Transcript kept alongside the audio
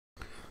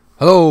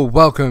Hello,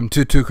 welcome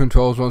to Two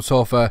Controls, One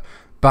Sofa,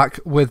 back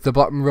with the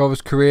Blackburn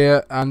Rovers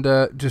career and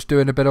just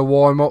doing a bit of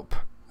warm up,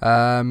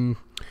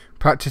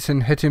 practicing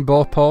hitting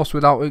both posts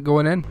without it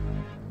going in.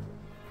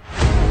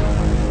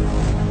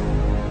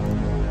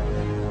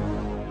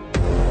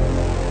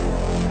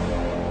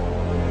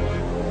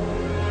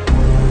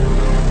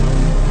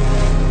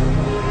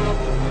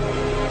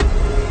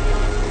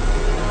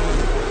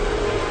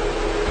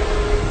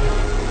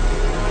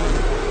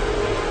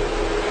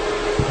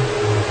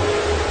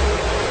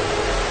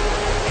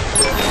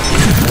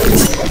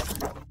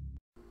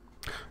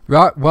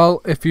 Right,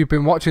 well, if you've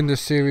been watching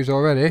this series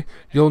already,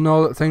 you'll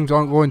know that things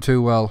aren't going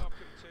too well.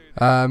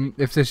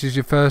 If this is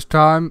your first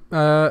time,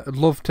 I'd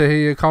love to hear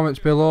your comments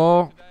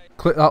below.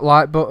 Click that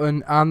like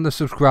button and the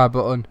subscribe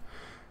button.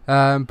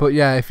 But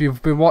yeah, if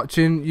you've been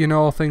watching, you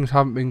know things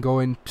haven't been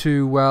going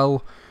too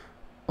well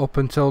up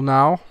until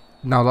now.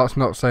 Now, that's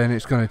not saying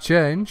it's going to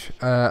change.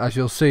 As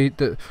you'll see,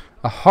 that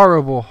a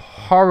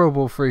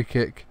horrible free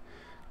kick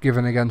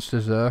given against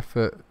us there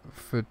for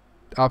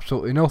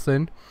absolutely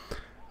nothing.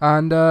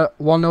 And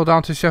 1-0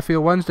 down to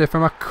Sheffield Wednesday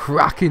from a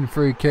cracking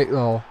free kick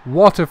though.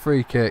 What a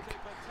free kick.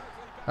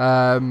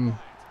 So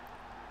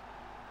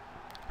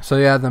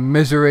yeah, the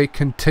misery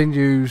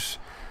continues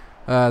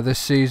this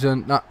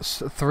season.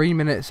 That's 3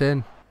 minutes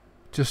in.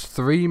 Just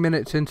 3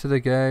 minutes into the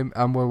game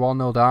and we're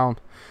 1-0 down.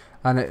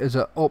 And it is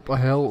an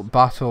uphill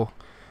battle.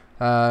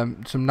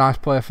 Some nice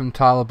play from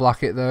Tyler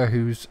Blackett there,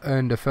 who's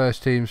earned a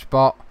first team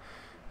spot.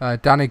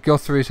 Danny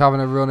Guthrie's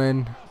having a run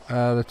in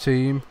the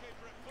team.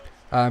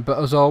 But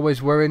as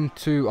always, we're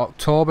into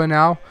October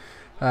now,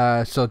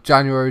 so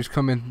January's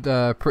coming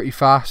pretty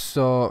fast,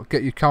 so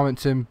get your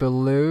comments in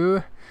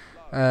below.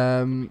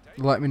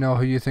 Let me know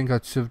who you think I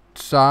should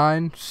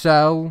sign,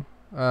 sell.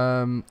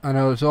 I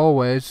know as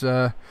always,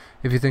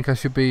 if you think I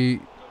should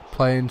be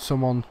playing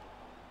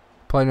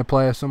a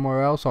player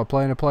somewhere else, or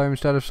playing a player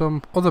instead of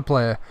some other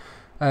player,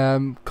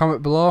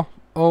 comment below.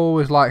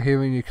 Always like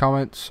hearing your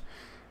comments.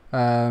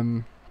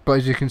 But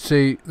as you can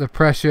see, the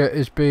pressure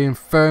is being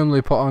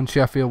firmly put on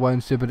Sheffield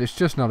Wednesday, but it's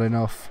just not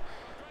enough.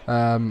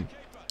 As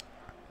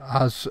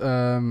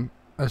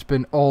has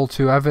been all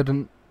too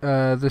evident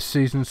this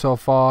season so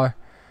far.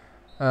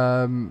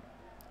 The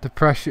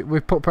pressure,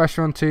 we've put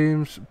pressure on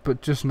teams,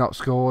 but just not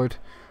scored.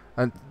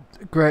 And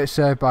great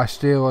save by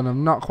Steele, and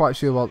I'm not quite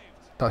sure what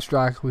that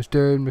striker was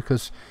doing,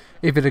 because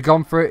if he'd have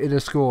gone for it, he'd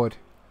have scored.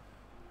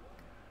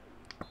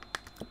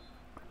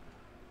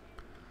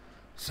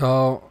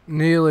 So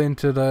nearly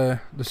into the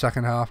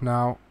second half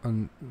now,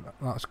 and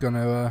that's going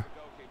to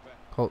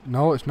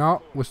no, it's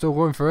not. We're still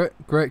going for it.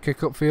 Great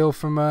kick upfield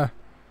from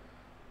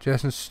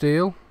Jason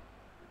Steele,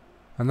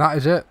 and that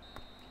is it.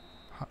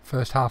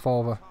 First half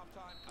over.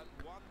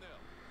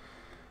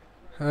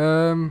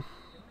 I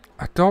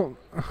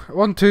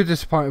wasn't too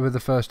disappointed with the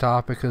first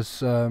half,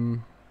 because I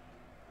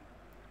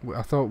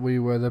thought we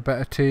were the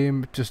better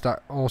team. Just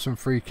that awesome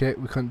free kick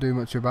we couldn't do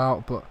much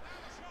about, but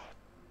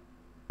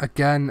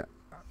again,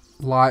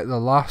 like the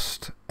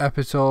last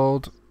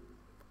episode,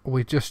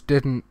 we just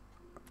didn't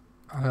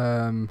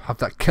have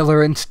that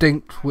killer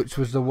instinct, which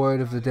was the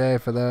word of the day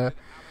for there.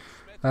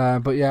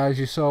 But yeah, as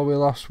you saw, we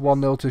lost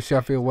 1-0 to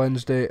Sheffield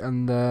Wednesday,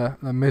 and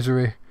the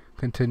misery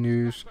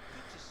continues.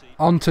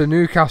 On to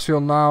Newcastle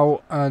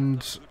now,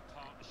 and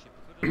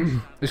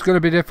it's going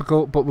to be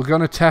difficult, but we're going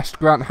to test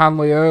Grant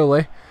Hanley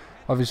early.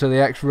 Obviously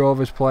the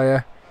ex-Rovers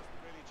player.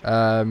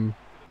 Danny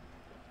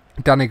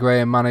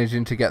Graham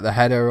managing to get the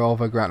header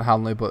over Grant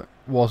Hanley, but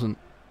wasn't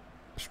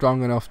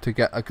strong enough to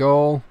get a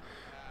goal.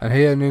 And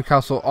here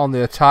Newcastle on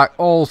the attack,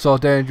 also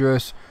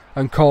dangerous,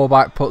 and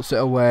Colback puts it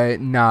away.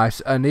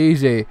 Nice and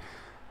easy.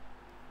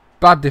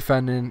 Bad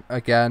defending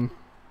again.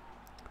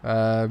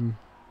 What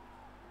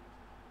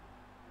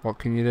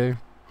can you do?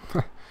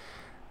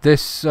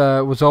 This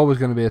was always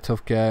going to be a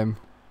tough game.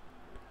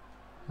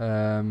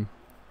 I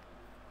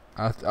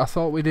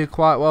thought we did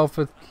quite well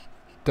for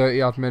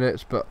 30 odd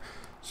minutes, but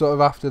sort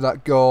of after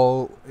that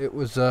goal, it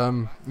was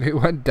it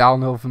went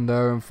downhill from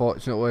there.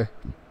 Unfortunately,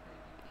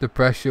 the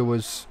pressure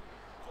was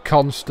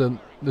constant.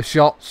 The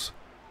shots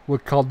were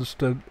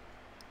constant,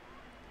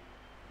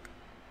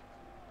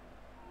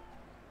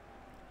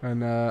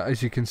 and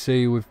as you can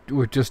see,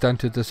 we've just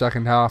entered the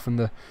second half, and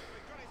the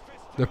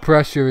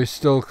pressure is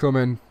still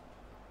coming,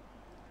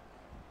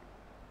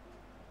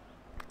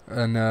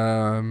 and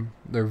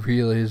there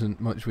really isn't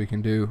much we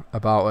can do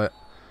about it.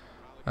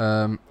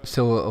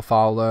 Still a little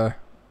foul there.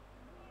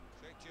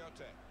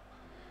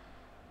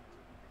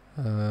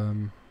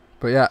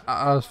 But yeah,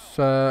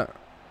 so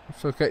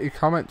get your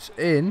comments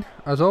in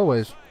as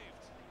always.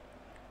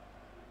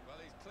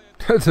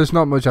 There's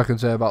not much I can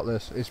say about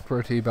this. It's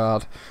pretty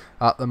bad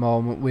at the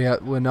moment.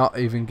 We're not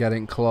even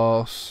getting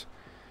close.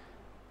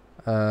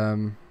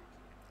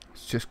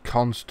 It's just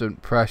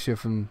constant pressure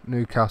from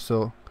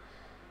Newcastle.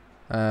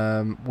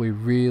 We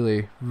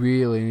really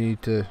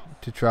need to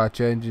try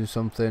changing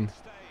something.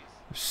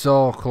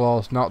 So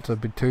close not to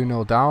be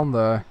 2-0 down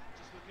there.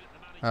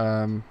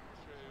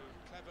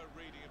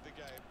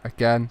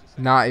 Again,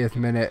 90th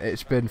minute,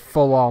 it's been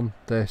full on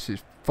this.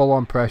 It's full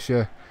on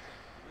pressure.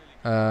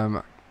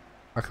 I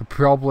could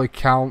probably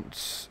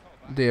count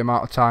the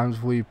amount of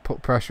times we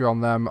put pressure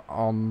on them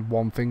on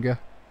one finger.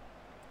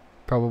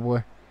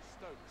 Probably.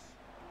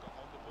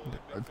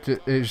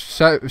 It's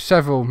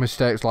several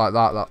mistakes like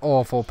that. That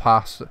awful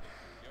pass.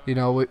 You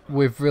know,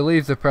 we've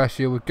relieved the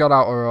pressure. We've got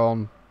out our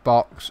own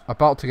box.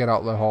 About to get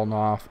out the whole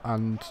half.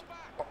 And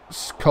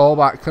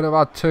callback could have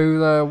had two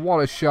there. What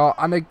a shot.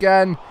 And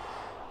again,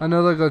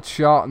 another good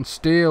shot. And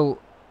Steele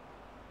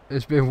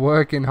has been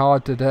working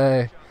hard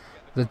today.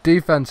 The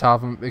defense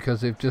haven't,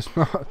 because they've just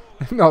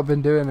not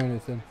been doing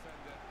anything.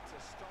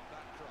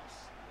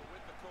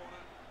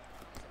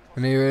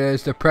 And here it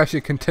is. The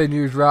pressure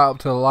continues right up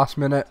to the last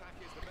minute.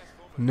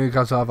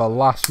 Newcastle have a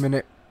last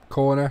minute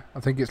corner. I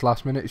think it's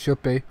last minute. It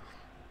should be.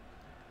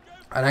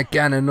 And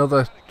again,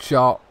 another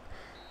shot.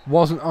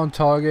 Wasn't on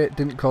target.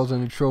 Didn't cause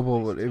any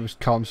trouble, but it was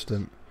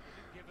constant.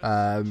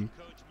 I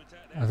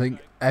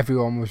think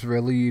everyone was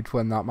relieved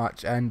when that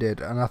match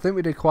ended. And I think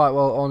we did quite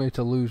well only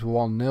to lose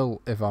 1-0,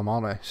 if I'm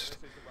honest.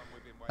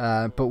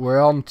 But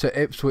we're on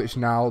to Ipswich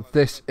now.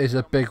 This is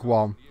a big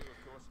one.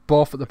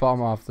 Both at the bottom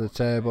half of the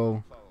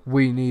table.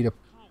 We need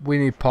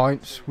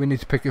points. We need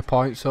to pick your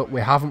points up.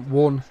 We haven't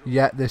won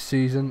yet this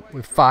season.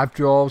 With 5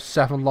 draws,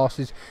 7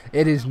 losses.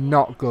 It is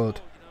not good.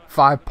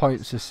 5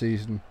 points this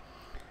season.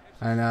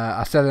 And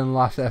I said in the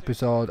last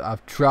episode,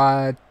 I've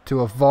tried to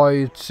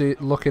avoid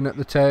looking at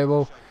the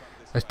table.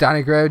 As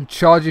Danny Graham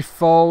charges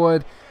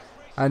forward.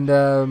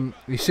 And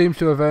he seems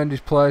to have earned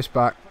his place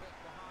back.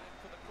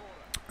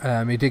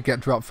 He did get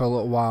dropped for a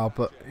little while,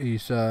 but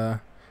he's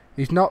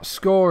not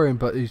scoring,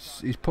 but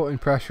he's putting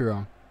pressure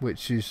on,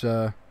 which is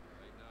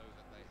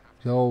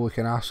all we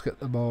can ask at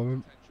the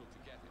moment.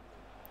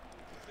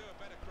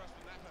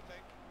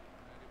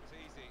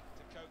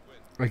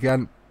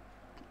 Again,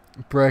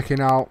 breaking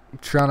out,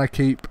 trying to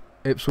keep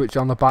Ipswich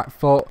on the back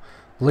foot.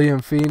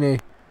 Liam Feeney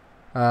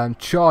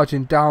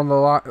charging down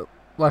the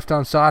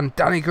left-hand side. And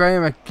Danny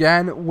Graham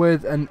again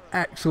with an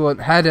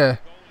excellent header.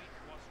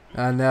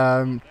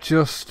 And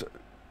just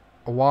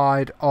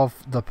wide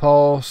of the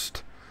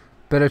post.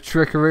 Bit of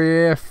trickery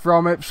here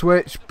from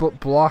Ipswich, but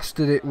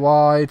blasted it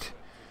wide.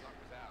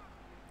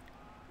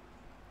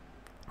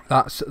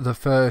 That's the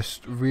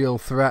first real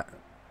threat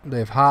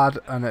they've had,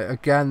 and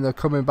again they're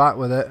coming back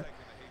with it.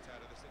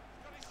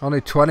 Only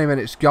 20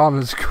 minutes gone,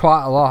 there's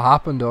quite a lot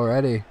happened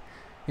already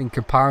in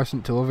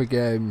comparison to other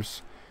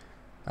games.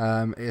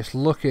 It's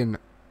looking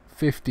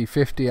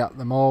 50-50 at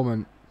the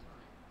moment,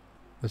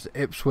 as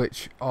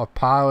Ipswich are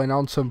piling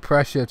on some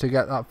pressure to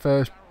get that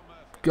first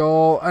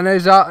goal. And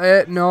is that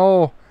it?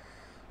 No.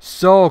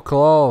 So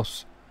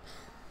close.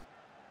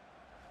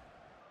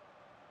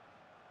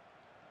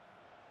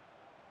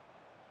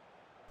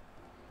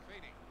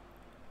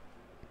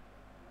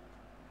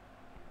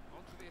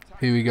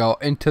 Here we go,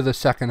 into the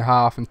second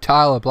half, and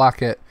Tyler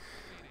Blackett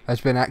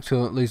has been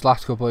excellent these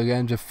last couple of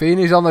games. And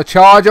Feeney's on the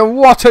charge, and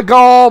what a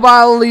goal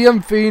by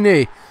Liam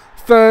Feeney.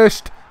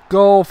 First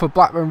goal for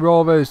Blackburn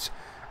Rovers,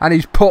 and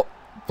he's put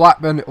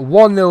Blackburn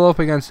 1-0 up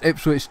against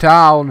Ipswich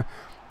Town.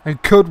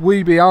 And could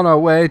we be on our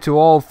way to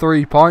all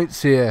 3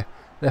 points here?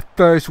 Their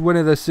first win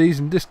of the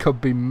season. This could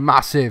be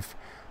massive,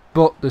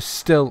 but there's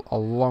still a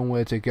long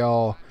way to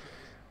go.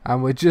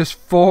 And we're just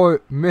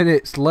 4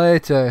 minutes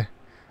later,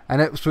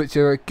 and Ipswich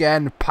are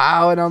again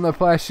piling on the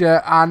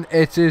pressure, and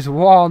it is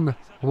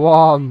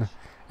 1-1.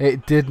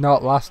 It did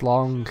not last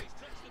long.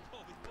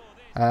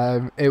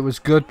 It was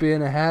good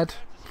being ahead,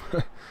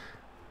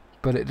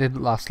 but it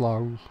didn't last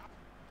long.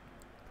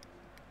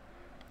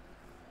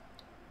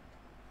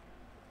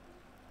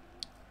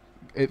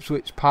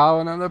 Ipswich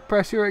piling on the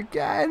pressure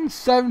again.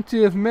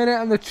 70th minute,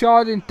 and they're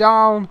charging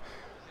down.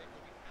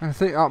 I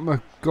think that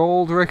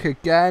McGoldrick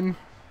again,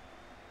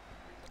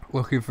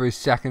 looking for his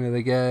second of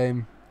the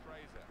game.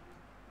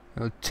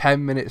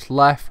 10 minutes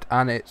left,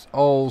 and it's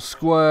all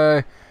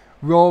square.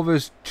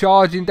 Rovers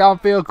charging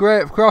downfield,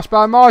 great cross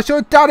by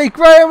Marshall. Danny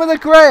Graham with a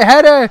great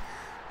header,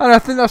 and I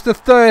think that's the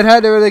 3rd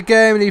header of the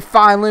game, and he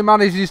finally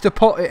manages to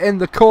put it in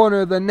the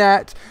corner of the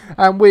net,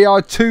 and we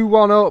are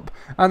 2-1 up,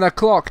 and the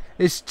clock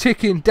is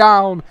ticking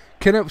down.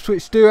 Can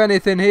Ipswich do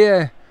anything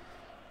here?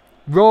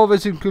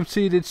 Rovers have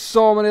conceded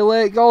so many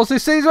late goals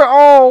this season.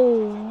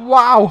 Oh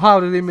wow,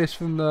 how did he miss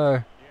from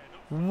there?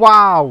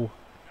 Wow.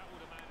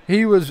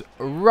 He was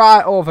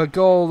right over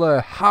goal there.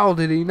 How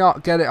did he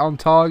not get it on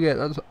target?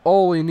 That's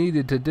all he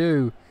needed to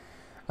do.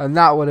 And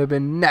that would have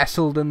been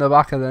nestled in the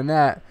back of the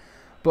net.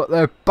 But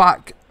they're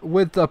back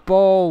with the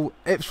ball.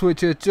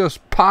 Ipswich are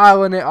just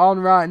piling it on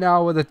right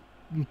now with the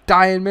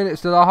dying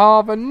minutes to the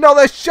half.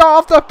 Another shot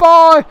off the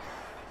bar.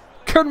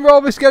 Can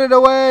Rovers get it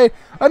away?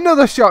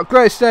 Another shot.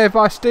 Great save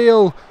by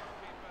Steele.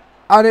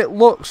 And it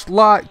looks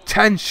like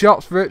 10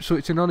 shots for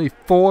Ipswich and only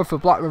 4 for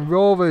Blackburn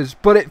Rovers.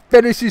 But it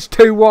finishes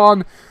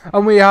 2-1.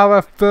 And we have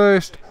our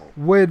first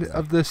win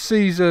of the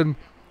season.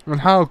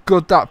 And how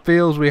good that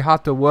feels. We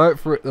had to work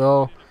for it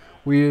though.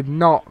 We did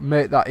not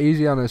make that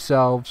easy on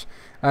ourselves.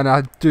 And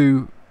I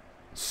do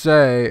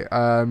say,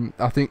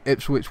 I think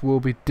Ipswich will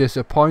be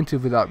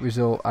disappointed with that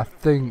result. I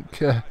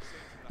think,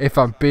 if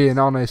I'm being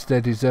honest,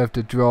 they deserved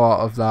a draw out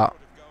of that.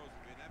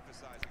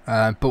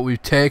 but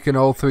we've taken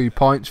all 3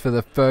 points for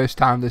the first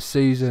time this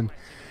season.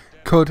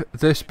 Could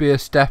this be a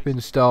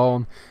stepping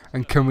stone,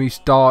 and can we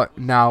start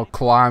now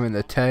climbing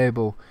the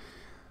table?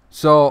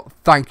 So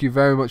thank you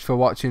very much for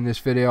watching this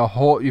video.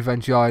 Hope you've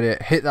enjoyed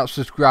it. Hit that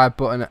subscribe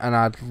button, and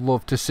I'd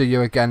love to see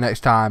you again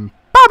next time.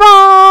 Bye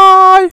bye.